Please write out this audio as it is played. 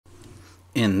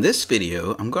In this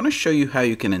video, I'm going to show you how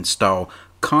you can install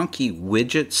Conky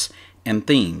Widgets and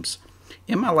Themes.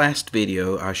 In my last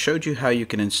video, I showed you how you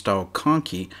can install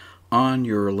Conky on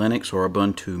your Linux or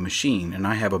Ubuntu machine, and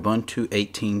I have Ubuntu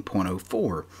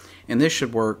 18.04, and this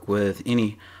should work with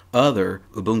any other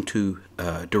Ubuntu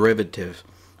derivative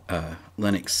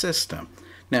Linux system.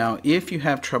 Now, if you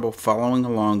have trouble following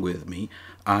along with me,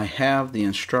 I have the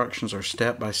instructions or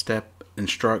step-by-step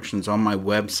instructions on my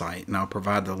website, and I'll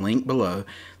provide the link below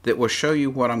that will show you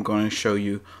what I'm going to show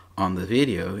you on the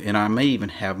video, and I may even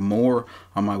have more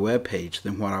on my web page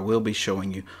than what I will be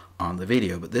showing you on the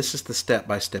video. But this is the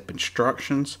step-by-step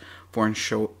instructions for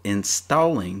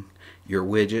installing your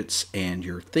widgets and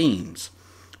your themes.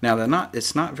 Now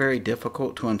it's not very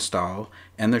difficult to install,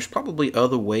 and there's probably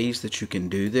other ways that you can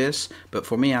do this, but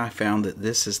for me I found that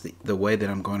this is the way that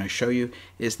I'm going to show you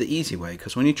is the easy way,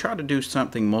 because when you try to do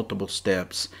something multiple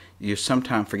steps, you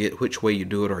sometimes forget which way you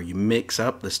do it, or you mix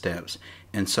up the steps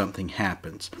and something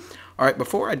happens. Alright,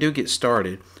 before I do get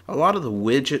started, a lot of the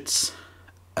widgets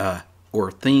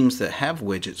or themes that have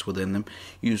widgets within them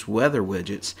use weather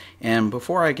widgets, and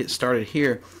before I get started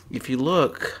here, if you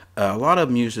look, a lot of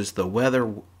them uses the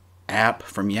weather app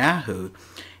from Yahoo,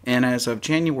 and as of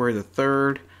January the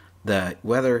 3rd, the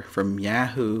weather from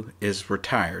Yahoo is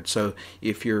retired. So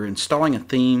if you're installing a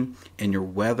theme and your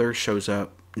weather shows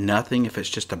up nothing, if it's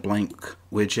just a blank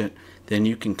widget, then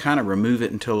you can kind of remove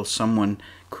it until someone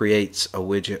creates a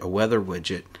widget, a weather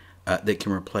widget that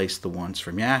can replace the ones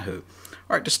from Yahoo.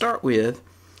 Alright, to start with,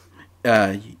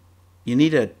 you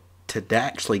need to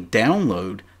actually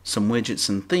download some widgets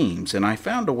and themes, and I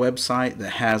found a website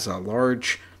that has a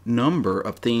large number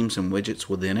of themes and widgets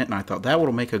within it, and I thought that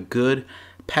would make a good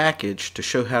package to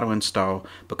show how to install,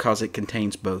 because it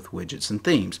contains both widgets and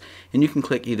themes. And you can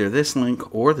click either this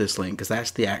link or this link, because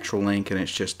that's the actual link and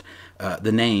it's just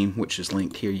the name which is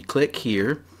linked here. You click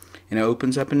here and it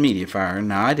opens up in MediaFire.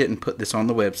 Now I didn't put this on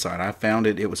the website, I found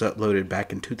it was uploaded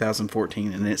back in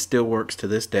 2014 and it still works to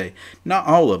this day. Not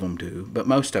all of them do, but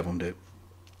most of them do.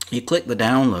 You click the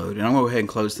download, and I'm going to go ahead and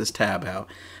close this tab out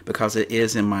because it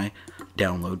is in my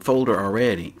download folder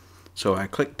already. So I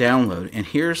click download, and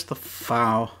here's the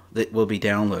file that will be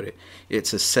downloaded.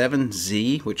 It's a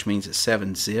 7Z, which means it's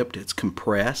 7-zipped, it's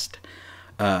compressed.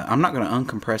 I'm not going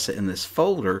to uncompress it in this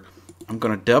folder. I'm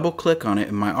going to double click on it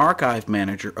and my archive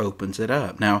manager opens it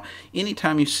up. Now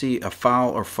anytime you see a file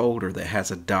or folder that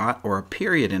has a dot or a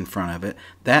period in front of it,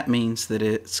 that means that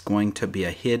it's going to be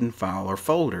a hidden file or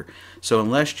folder. So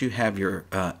unless you have your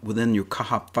within your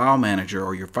file manager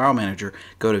or your file manager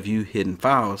go to view hidden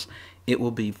files, it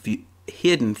will be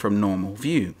hidden from normal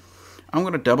view. I'm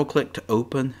going to double click to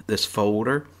open this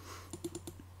folder,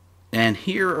 and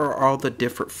here are all the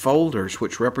different folders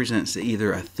which represents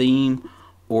either a theme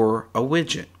or a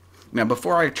widget. Now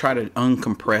before I try to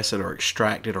uncompress it or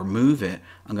extract it or move it,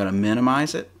 I'm going to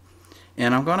minimize it,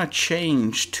 and I'm going to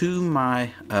change to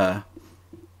my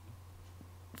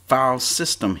file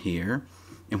system here.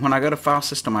 And when I go to file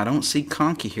system, I don't see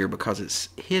Conky here because it's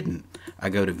hidden. I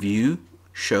go to view,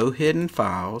 show hidden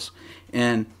files,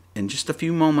 and in just a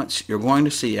few moments you're going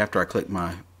to see, after I click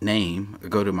my name, I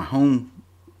go to my home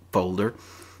folder.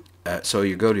 So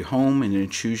you go to home and then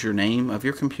choose your name of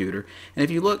your computer, and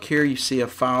if you look here you see a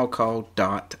file called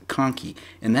 .conky,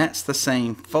 and that's the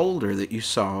same folder that you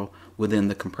saw within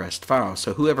the compressed file.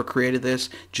 So whoever created this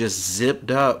just zipped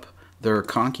up their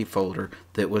Conky folder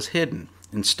that was hidden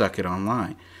and stuck it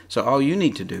online. So all you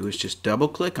need to do is just double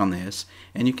click on this,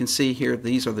 and you can see here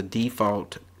these are the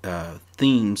default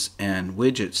themes and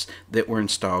widgets that were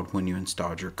installed when you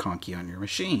installed your Conky on your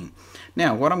machine.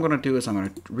 Now what I'm going to do is I'm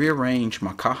going to rearrange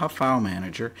my Caja file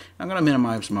manager. I'm going to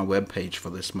minimize my web page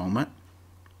for this moment.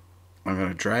 I'm going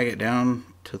to drag it down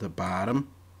to the bottom,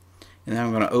 and then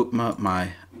I'm going to open up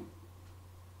my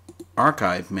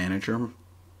archive manager,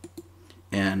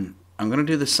 and I'm going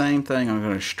to do the same thing. I'm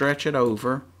going to stretch it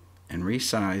over and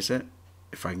resize it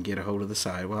if I can get a hold of the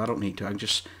side. Well, I don't need to. I can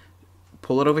just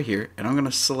pull it over here, and I'm going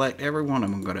to select every one of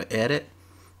them. I'm going to edit,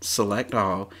 select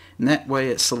all, and that way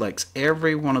it selects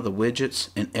every one of the widgets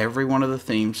and every one of the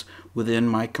themes within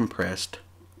my compressed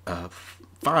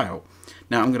file.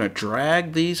 Now I'm going to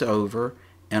drag these over,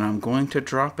 and I'm going to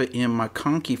drop it in my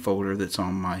Conky folder that's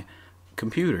on my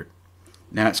computer.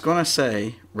 Now it's going to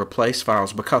say replace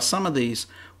files because some of these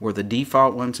were the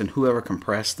default ones, and whoever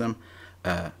compressed them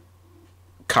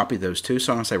copy those too.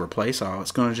 So I'm going to say replace all.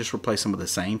 It's going to just replace some of the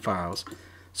same files.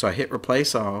 So I hit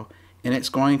replace all, and it's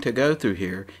going to go through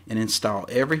here and install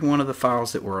every one of the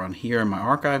files that were on here in my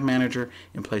archive manager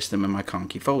and place them in my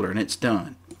Conky folder, and it's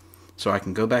done. So I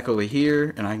can go back over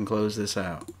here and I can close this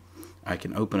out. I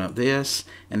can open up this,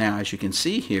 and now as you can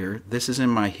see here, this is in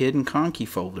my hidden Conky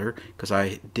folder because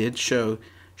I did show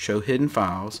hidden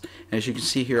files. As you can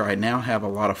see here, I now have a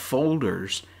lot of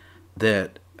folders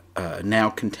that now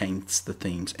contains the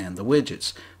themes and the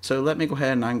widgets. So let me go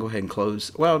ahead and I can go ahead and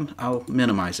close. Well, I'll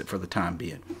minimize it for the time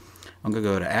being. I'm going to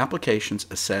go to Applications,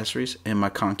 Accessories, and my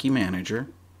Conky Manager.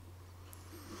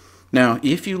 Now,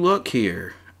 if you look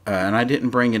here, and I didn't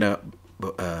bring it up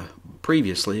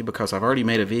previously because I've already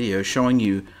made a video showing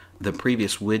you the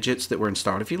previous widgets that were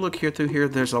installed. If you look here through here,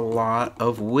 there's a lot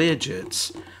of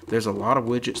widgets. There's a lot of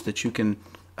widgets that you can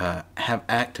have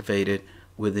activated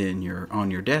within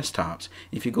on your desktops.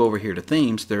 If you go over here to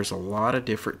themes, there's a lot of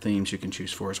different themes you can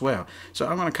choose for as well. So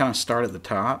I'm going to kind of start at the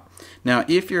top. Now,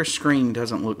 if your screen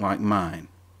doesn't look like mine,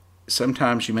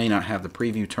 sometimes you may not have the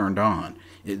preview turned on.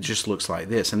 It just looks like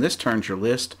this, and this turns your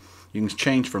list. You can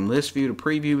change from list view to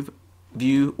preview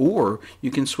view, or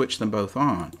you can switch them both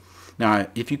on. Now,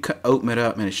 if you open it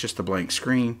up and it's just a blank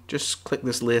screen, just click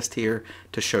this list here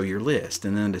to show your list,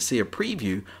 and then to see a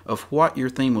preview of what your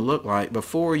theme will look like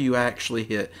before you actually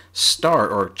hit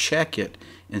start or check it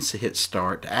and hit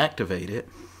start to activate it,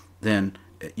 then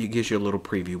it gives you a little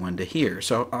preview window here.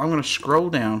 So I'm going to scroll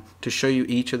down to show you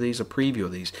each of these, a preview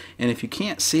of these. And if you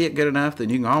can't see it good enough, then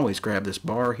you can always grab this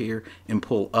bar here and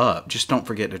pull up. Just don't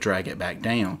forget to drag it back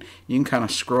down. You can kind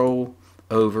of scroll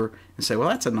over and say, well,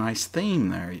 that's a nice theme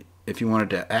there, if you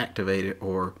wanted to activate it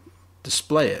or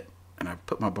display it. And I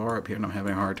put my bar up here and I'm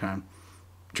having a hard time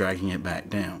dragging it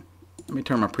back down. Let me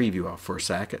turn my preview off for a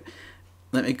second.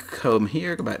 Let me come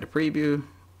here, go back to preview.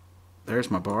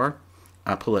 There's my bar.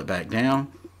 I pull it back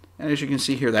down, and as you can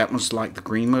see here, that one's like the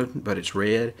green mode, but it's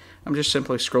red. I'm just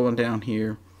simply scrolling down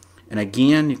here, and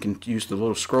again, you can use the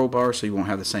little scroll bar so you won't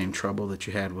have the same trouble that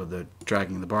you had with the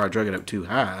dragging the bar. I drag it up too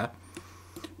high,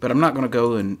 but I'm not going to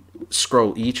go and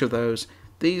scroll each of those.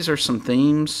 These are some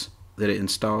themes that it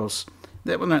installs.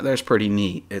 That one there's pretty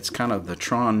neat. It's kind of the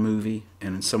Tron movie,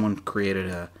 and someone created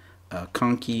a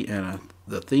Conky and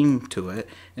the theme to it.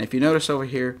 And if you notice over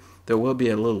here, there will be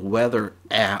a little weather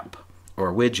app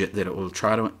or widget that it will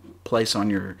try to place on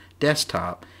your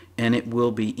desktop, and it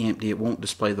will be empty. It won't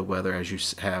display the weather as you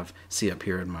see up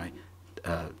here in my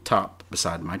top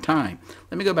beside my time.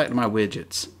 Let me go back to my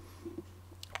widgets.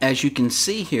 As you can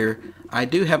see here, I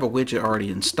do have a widget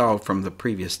already installed from the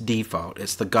previous default.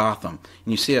 It's the Gotham,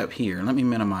 and you see up here. Let me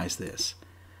minimize this.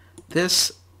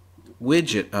 This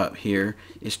widget up here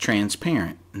is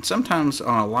transparent, and sometimes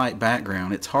on a light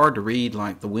background it's hard to read,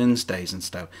 like the Wednesdays and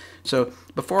stuff. So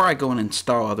before I go and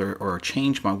install other or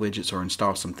change my widgets or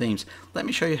install some themes, let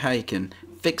me show you how you can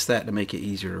fix that to make it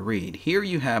easier to read. Here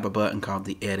you have a button called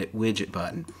the Edit Widget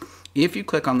button. If you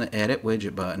click on the Edit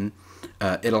Widget button,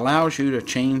 it allows you to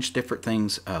change different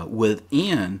things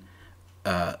within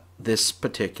this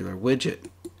particular widget,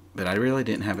 but I really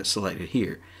didn't have it selected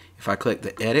here. If I click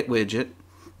the Edit Widget,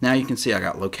 now you can see I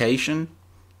got location,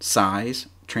 size,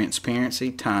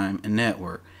 transparency, time, and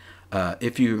network.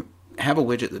 If you have a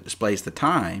widget that displays the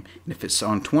time, and if it's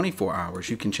on 24 hours,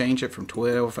 you can change it from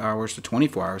 12 hours to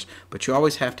 24 hours, but you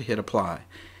always have to hit apply.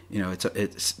 You know,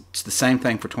 it's the same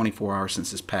thing for 24 hours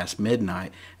since it's past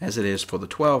midnight as it is for the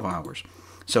 12 hours.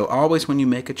 So always when you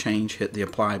make a change, hit the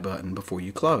apply button before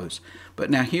you close. But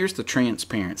now here's the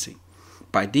transparency.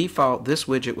 By default, this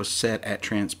widget was set at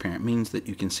transparent, means that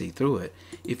you can see through it.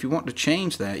 If you want to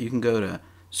change that, you can go to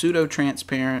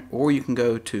pseudo-transparent, or you can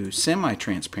go to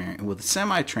semi-transparent. And with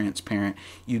semi-transparent,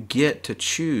 you get to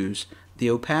choose the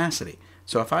opacity.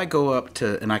 So if I go up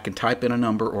to, and I can type in a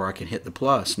number, or I can hit the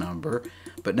plus number,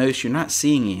 but notice you're not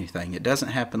seeing anything. It doesn't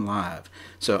happen live.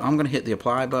 So I'm going to hit the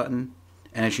apply button,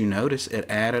 and as you notice, it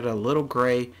added a little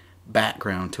gray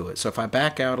background to it. So if I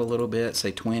back out a little bit,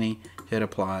 say 20, hit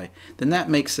apply, then that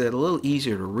makes it a little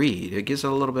easier to read. It gives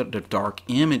it a little bit of dark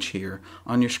image here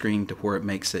on your screen to where it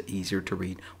makes it easier to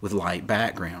read with light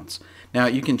backgrounds. Now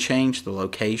you can change the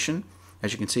location.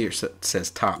 As you can see, it says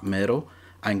top middle.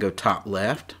 I can go top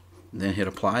left, then hit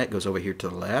apply. It goes over here to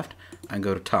the left. I can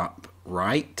go to top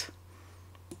right,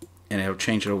 and it'll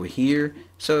change it over here.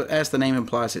 So as the name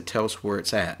implies, it tells where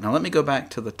it's at. Now let me go back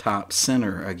to the top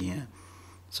center again.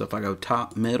 So if I go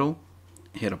top middle,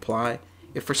 hit apply.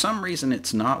 If for some reason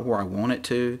it's not where I want it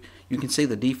to, you can see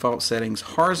the default settings.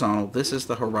 Horizontal, this is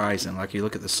the horizon. Like you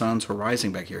look at the sun's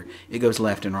horizon back here, it goes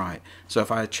left and right. So if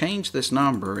I change this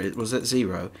number, it was at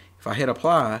 0. If I hit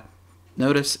apply,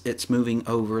 notice it's moving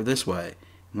over this way.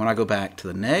 When I go back to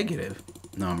the negative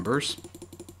numbers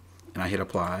and I hit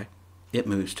apply, it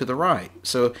moves to the right.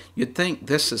 So you'd think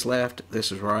this is left,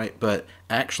 this is right, but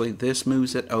actually this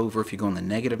moves it over. If you go on the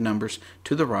negative numbers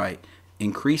to the right,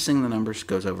 increasing the numbers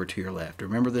goes over to your left.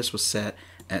 Remember, this was set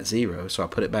at 0, so I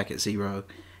put it back at 0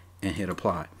 and hit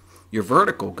apply. Your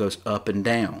vertical goes up and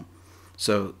down.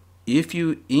 So if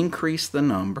you increase the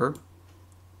number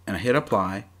and I hit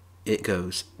apply, it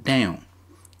goes down.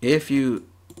 If you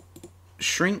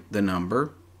shrink the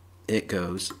number, it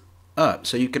goes up.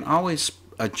 So you can always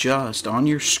adjust on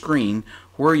your screen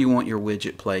where you want your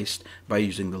widget placed by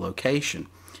using the location.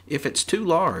 If it's too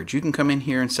large, you can come in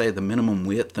here and say the minimum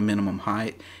width, the minimum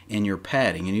height, and your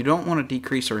padding. And you don't want to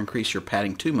decrease or increase your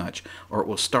padding too much, or it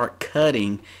will start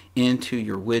cutting into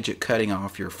your widget, cutting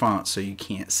off your fonts so you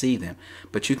can't see them.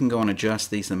 But you can go and adjust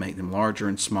these and make them larger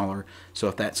and smaller. So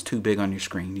if that's too big on your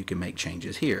screen, you can make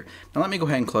changes here. Now let me go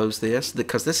ahead and close this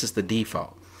because this is the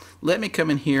default. Let me come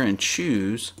in here and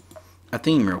choose a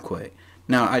theme real quick.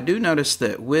 Now I do notice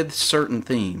that with certain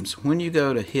themes, when you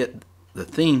go to hit the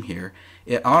theme here,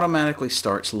 it automatically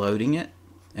starts loading it.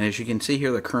 And as you can see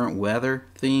here, the current weather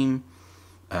theme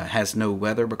has no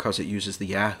weather because it uses the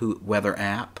Yahoo weather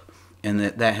app, and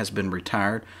that has been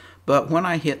retired. But when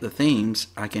I hit the themes,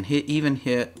 I can even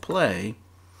hit play.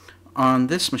 On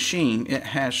this machine, it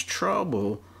has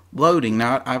trouble loading.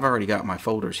 Now I've already got my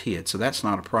folders hid, so that's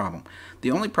not a problem.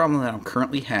 The only problem that I'm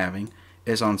currently having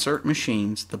is on certain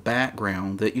machines, the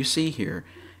background that you see here,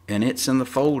 and it's in the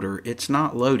folder, it's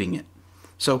not loading it.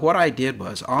 So what I did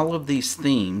was, all of these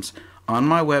themes on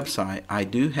my website, I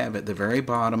do have at the very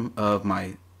bottom of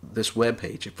this web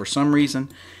page. If for some reason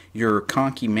your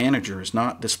Conky Manager is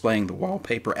not displaying the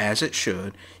wallpaper as it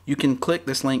should, you can click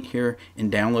this link here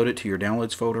and download it to your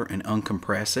downloads folder and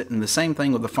uncompress it. And the same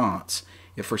thing with the fonts.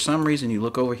 If for some reason you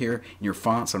look over here and your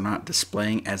fonts are not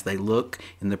displaying as they look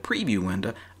in the preview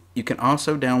window, you can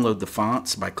also download the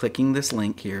fonts by clicking this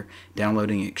link here,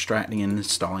 downloading, extracting, and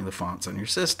installing the fonts on your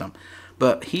system.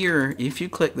 But here, if you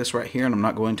click this right here, and I'm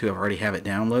not going to, I already have it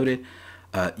downloaded,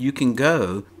 you can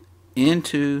go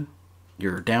into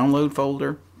your download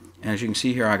folder, and as you can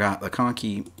see here, I got the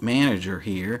Conky Manager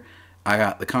here, I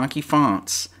got the Conky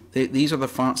fonts. These are the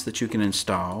fonts that you can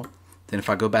install. Then if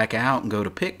I go back out and go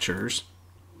to pictures,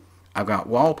 I've got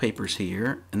wallpapers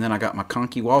here, and then I got my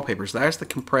Conky wallpapers. That's the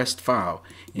compressed file.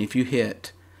 And if you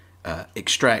hit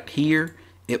extract here,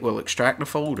 it will extract the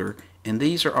folder, and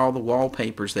these are all the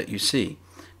wallpapers that you see.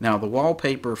 Now the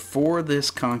wallpaper for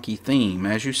this Conky theme,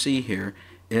 as you see here,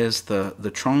 is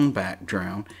the Tron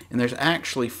background, and there's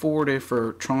actually 4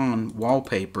 different Tron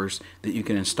wallpapers that you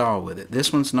can install with it.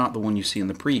 This one's not the one you see in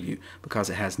the preview because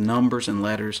it has numbers and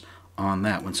letters on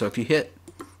that one. So if you hit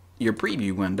your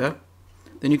preview window,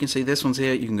 then you can see this one's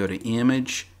it. You can go to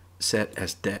image, set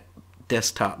as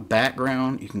desktop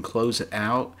background. You can close it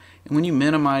out. And when you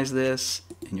minimize this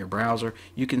in your browser,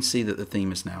 you can see that the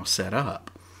theme is now set up.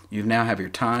 You now have your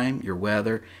time, your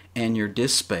weather, and your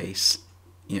disk space.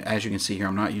 As you can see here,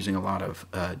 I'm not using a lot of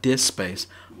disk space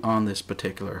on this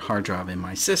particular hard drive in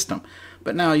my system.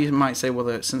 But now you might say,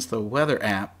 well, since the weather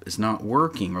app is not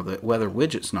working, or the weather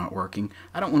widget's not working,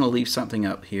 I don't want to leave something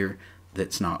up here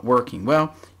that's not working.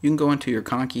 Well, you can go into your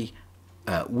Conky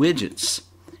widgets,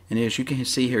 and as you can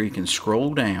see here, you can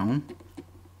scroll down.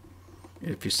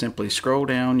 If you simply scroll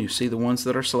down, you see the ones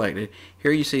that are selected.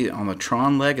 Here you see on the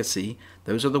Tron Legacy,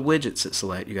 those are the widgets that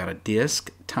select. You got a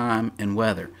disk, time, and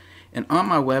weather. And on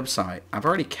my website, I've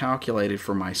already calculated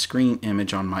for my screen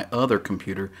image on my other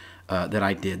computer that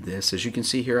I did this. As you can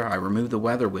see here, I removed the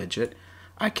weather widget.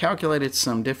 I calculated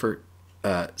some different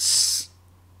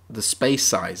the space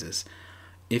sizes.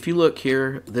 If you look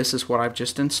here, this is what I've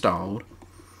just installed.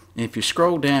 And if you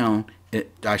scroll down,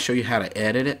 I show you how to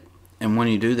edit it. And when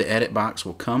you do, the edit box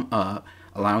will come up,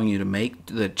 allowing you to make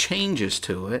the changes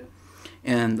to it.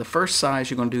 And the first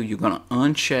size you're going to do, you're going to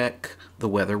uncheck the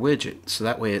weather widget, so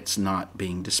that way it's not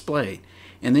being displayed.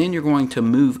 And then you're going to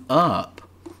move up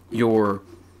the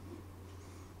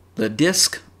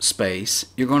disk space.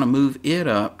 You're going to move it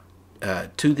up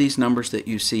to these numbers that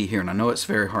you see here. And I know it's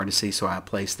very hard to see, so I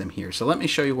place them here. So let me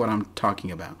show you what I'm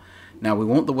talking about. Now we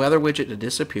want the weather widget to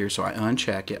disappear, so I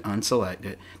uncheck it, unselect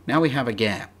it. Now we have a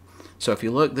gap. So if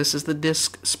you look, this is the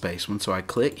disk space one. So I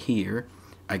click here,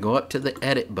 I go up to the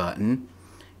edit button,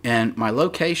 and my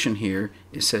location here,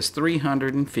 it says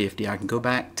 350. I can go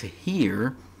back to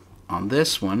here on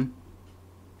this one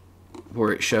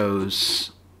where it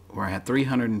shows where I had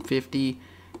 350.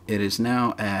 It is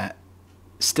now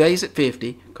stays at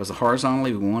 50 because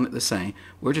horizontally we want it the same.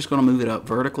 We're just going to move it up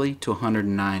vertically to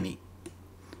 190.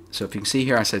 So if you can see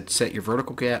here, I said set your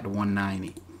vertical gap to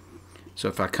 190. So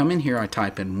if I come in here, I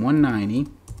type in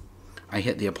 190, I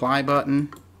hit the apply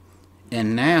button,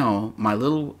 and now my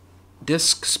little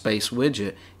disk space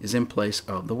widget is in place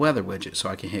of the weather widget. So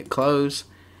I can hit close,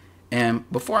 And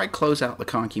before I close out the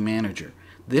Conky Manager,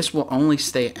 this will only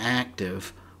stay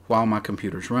active while my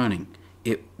computer's running.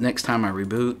 Next time I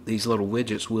reboot, these little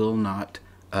widgets will not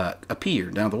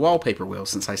appear. Now the wallpaper will,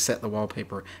 since I set the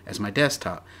wallpaper as my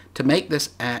desktop. To make this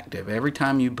active, every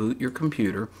time you boot your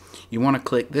computer, you want to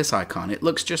click this icon. It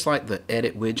looks just like the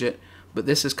edit widget, but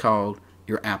this is called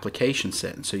your application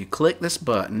setting. So you click this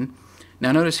button.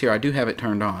 Now notice here I do have it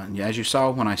turned on. As you saw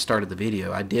when I started the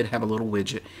video, I did have a little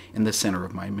widget in the center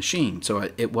of my machine, so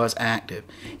it was active.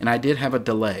 And I did have a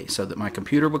delay so that my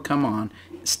computer would come on,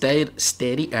 stayed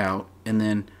steady out, and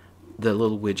then the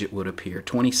little widget would appear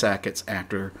 20 seconds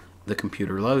after the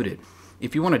computer loaded.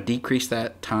 If you want to decrease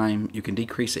that time, you can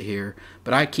decrease it here,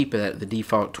 but I keep it at the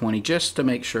default 20 just to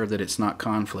make sure that it's not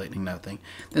conflicting nothing.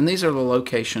 Then these are the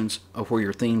locations of where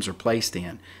your themes are placed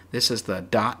in. This is the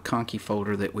 .conky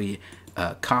folder that we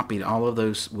copied all of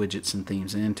those widgets and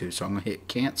themes into. So I'm going to hit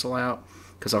cancel out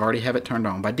because I already have it turned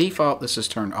on. By default, this is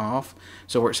turned off.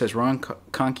 So where it says run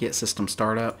Conky at system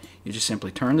startup, you just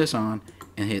simply turn this on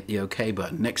and hit the OK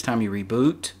button. Next time you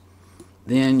reboot,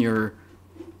 then your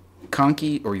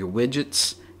Conky or your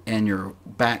widgets and your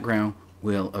background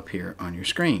will appear on your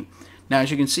screen. Now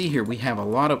as you can see here, we have a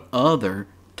lot of other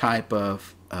type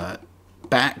of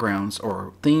backgrounds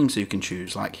or themes you can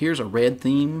choose. Like here's a red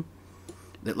theme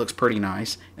that looks pretty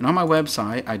nice, and on my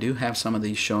website I do have some of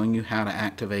these showing you how to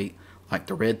activate like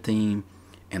the red theme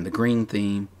and the green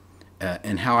theme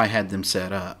and how I had them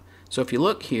set up. So if you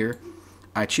look here,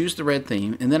 I choose the red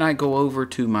theme and then I go over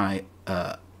to my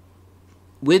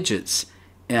widgets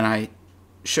and I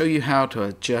show you how to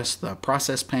adjust the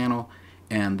process panel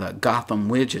and the Gotham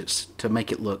widgets to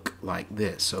make it look like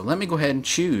this. So let me go ahead and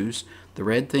choose the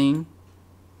red theme.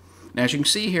 Now as you can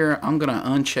see here, I'm going to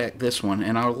uncheck this one,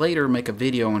 and I'll later make a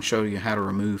video and show you how to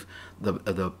remove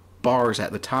the bars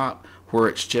at the top where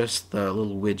it's just the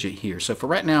little widget here. So for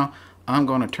right now, I'm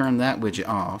going to turn that widget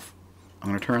off. I'm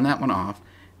going to turn that one off.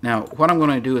 Now what I'm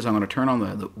going to do is I'm going to turn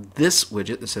on this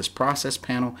widget that says process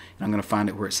panel, and I'm going to find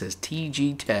it where it says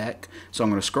TG Tech. So I'm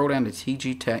going to scroll down to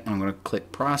TG Tech and I'm going to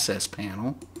click process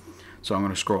panel. So I'm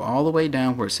going to scroll all the way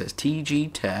down where it says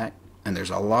TG Tech, and there's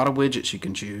a lot of widgets you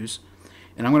can choose.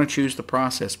 And I'm going to choose the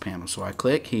process panel. So I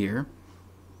click here,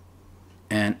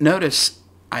 and notice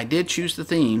I did choose the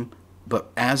theme,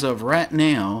 but as of right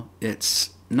now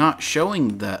it's not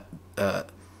showing the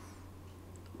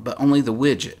but only the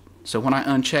widget. So when I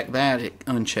uncheck that, it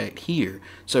unchecked here.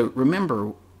 So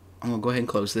remember, I'm going to go ahead and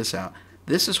close this out.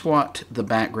 This is what the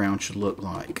background should look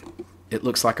like. It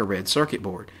looks like a red circuit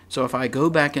board. So if I go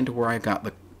back into where I got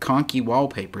the Conky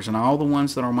wallpapers, and all the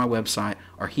ones that are on my website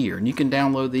are here, and you can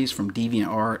download these from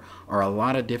DeviantArt or a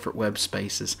lot of different web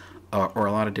spaces or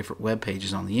a lot of different web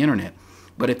pages on the internet.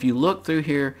 But if you look through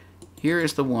here, here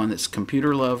is the one that's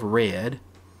Computer Love Red.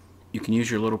 You can use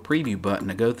your little preview button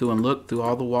to go through and look through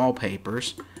all the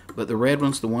wallpapers, but the red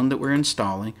one's the one that we're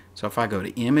installing. So if I go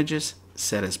to Images,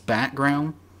 set as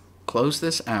Background, close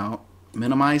this out,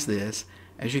 minimize this,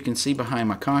 as you can see behind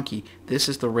my Conky, this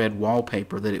is the red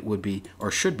wallpaper that it would be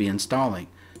or should be installing.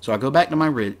 So I go back to my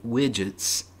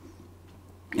widgets,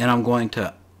 and I'm going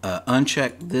to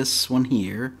uncheck this one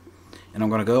here, and I'm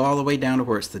going to go all the way down to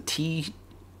where it's the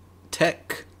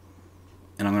Tech,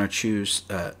 and I'm going to choose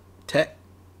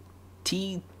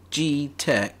TG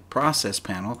Tech Process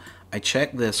Panel. I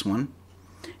check this one,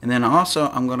 and then also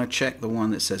I'm going to check the one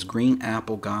that says Green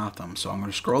Apple Gotham. So I'm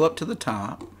going to scroll up to the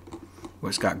top where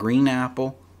it's got Green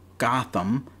Apple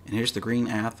Gotham, and here's the Green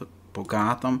Apple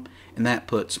Gotham, and that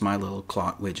puts my little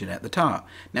clock widget at the top.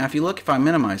 Now if you look, if I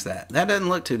minimize that, that doesn't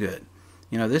look too good.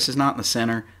 You know, this is not in the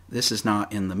center, this is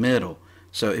not in the middle.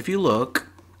 So if you look,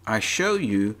 I show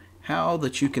you how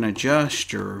that you can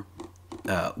adjust your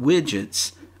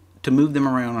widgets to move them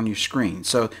around on your screen.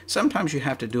 So sometimes you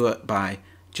have to do it by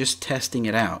just testing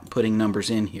it out, putting numbers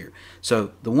in here.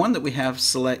 So the one that we have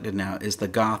selected now is the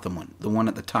Gotham one, the one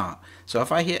at the top. So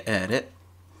if I hit edit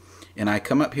and I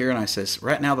come up here and I says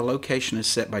right now the location is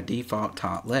set by default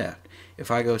top left.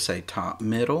 If I go say top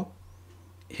middle,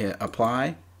 hit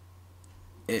apply,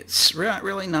 it's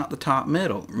really not the top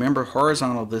middle. Remember,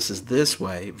 horizontal this is this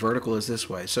way, vertical is this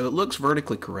way. So it looks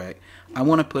vertically correct. I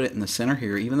want to put it in the center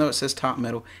here. Even though it says top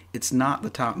middle, it's not the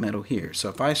top middle here. So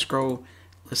if I scroll,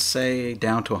 let's say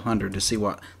down to 100 to see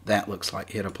what that looks like,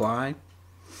 hit apply,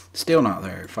 still not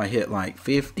there. If I hit like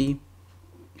 50,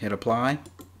 hit apply,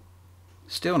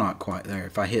 still not quite there.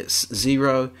 If I hit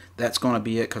 0, that's going to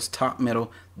be it, because top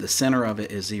middle, the center of it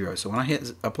is 0. So when I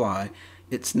hit apply,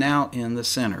 it's now in the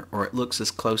center, or it looks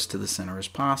as close to the center as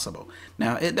possible.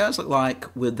 Now it does look like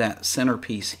with that center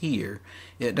piece here,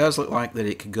 it does look like that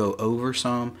it could go over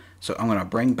some. So I'm going to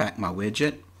bring back my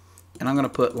widget, and I'm going to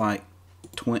put like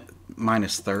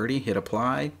minus 30, hit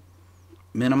apply,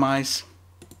 minimize,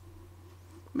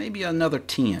 maybe another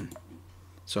 10.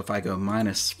 So if I go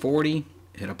minus 40,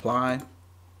 hit apply,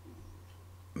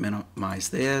 minimize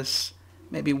this,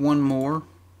 maybe one more,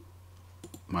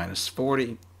 minus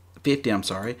 50, I'm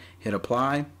sorry, hit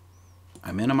apply,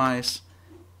 I minimize,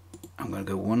 I'm going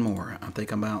to go one more, I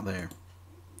think I'm about there,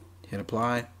 hit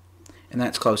apply, and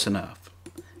that's close enough.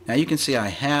 Now you can see I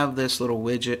have this little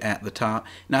widget at the top.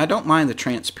 Now I don't mind the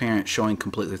transparent showing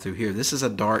completely through here. This is a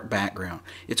dark background.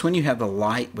 It's when you have the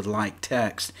light with light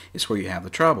text is where you have the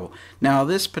trouble. Now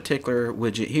this particular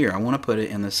widget here, I want to put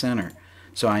it in the center.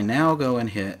 So I now go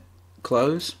and hit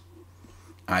close.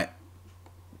 I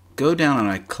go down and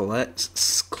I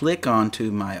click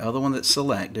onto my other one that's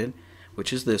selected,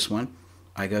 which is this one.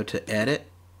 I go to edit.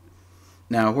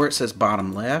 Now where it says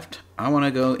bottom left, I want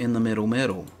to go in the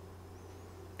middle.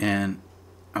 And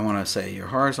I want to say your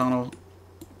horizontal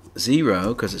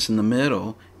 0 because it's in the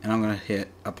middle, and I'm going to hit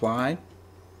apply.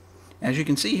 As you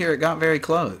can see here, it got very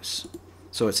close.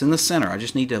 So it's in the center. I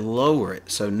just need to lower it.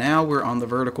 So now we're on the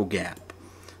vertical gap.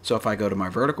 So if I go to my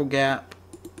vertical gap,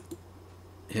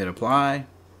 hit apply,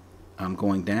 I'm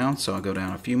going down, so I'll go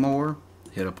down a few more,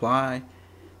 hit apply,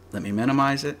 let me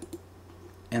minimize it,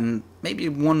 and maybe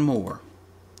one more.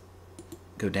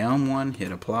 Go down one,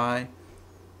 hit apply,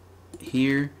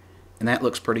 here, and that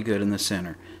looks pretty good in the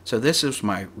center. So this is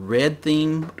my red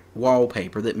themed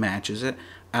wallpaper that matches it,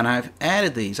 and I've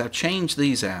added these, I've changed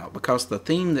these out because the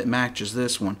theme that matches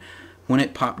this one, when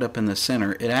it popped up in the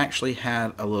center, it actually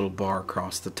had a little bar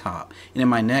across the top. And in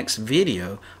my next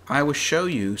video I will show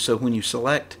you, so when you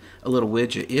select a little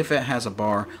widget, if it has a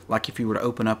bar, like if you were to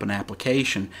open up an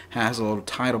application, has a little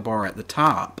title bar at the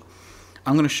top,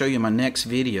 I'm going to show you in my next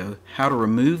video how to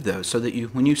remove those so that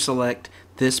when you select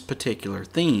this particular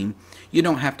theme, you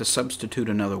don't have to substitute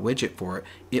another widget for it.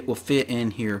 It will fit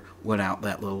in here without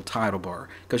that little title bar,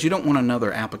 because you don't want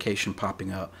another application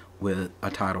popping up with a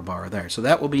title bar there. So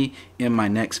that will be in my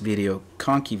next video,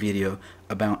 Conky video,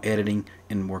 about editing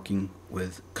and working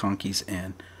with Conky's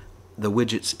and the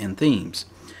widgets and themes.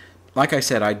 Like I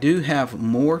said, I do have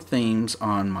more themes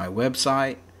on my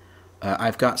website.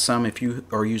 I've got some if you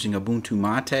are using Ubuntu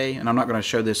MATE, and I'm not going to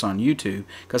show this on YouTube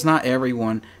because not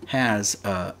everyone has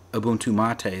Ubuntu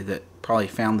MATE that probably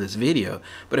found this video.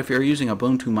 But if you're using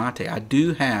Ubuntu MATE, I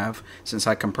do have, since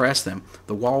I compressed them,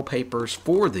 the wallpapers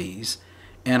for these,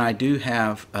 and I do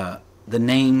have the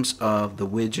names of the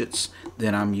widgets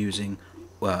that I'm using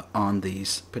on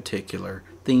these particular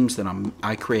themes that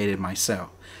I created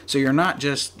myself. So you're not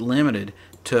just limited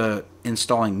to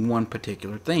installing one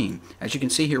particular theme. As you can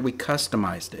see here, we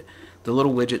customized it. The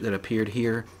little widget that appeared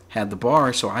here had the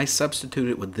bar, so I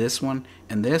substituted it with this one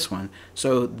and this one.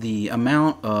 So the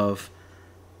amount of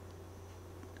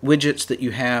widgets that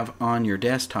you have on your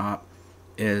desktop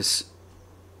is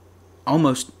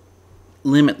almost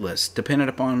limitless, dependent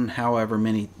upon however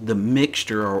many the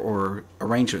mixture or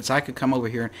arrangements. I could come over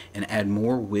here and add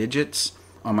more widgets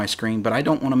on my screen, but I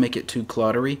don't want to make it too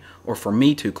cluttery, or for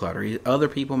me too cluttery. Other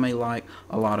people may like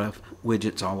a lot of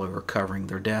widgets all over covering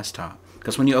their desktop,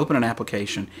 because when you open an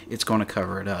application, it's going to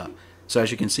cover it up. So as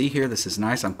you can see here, this is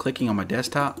nice. I'm clicking on my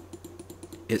desktop,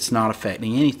 it's not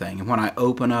affecting anything, and when I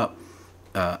open up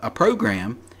a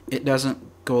program, it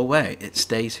doesn't go away, it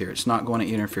stays here. It's not going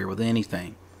to interfere with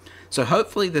anything. So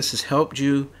hopefully this has helped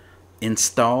you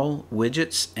install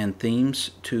widgets and themes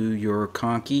to your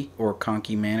Conky or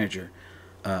Conky Manager.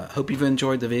 Hope you've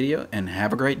enjoyed the video, and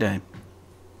have a great day.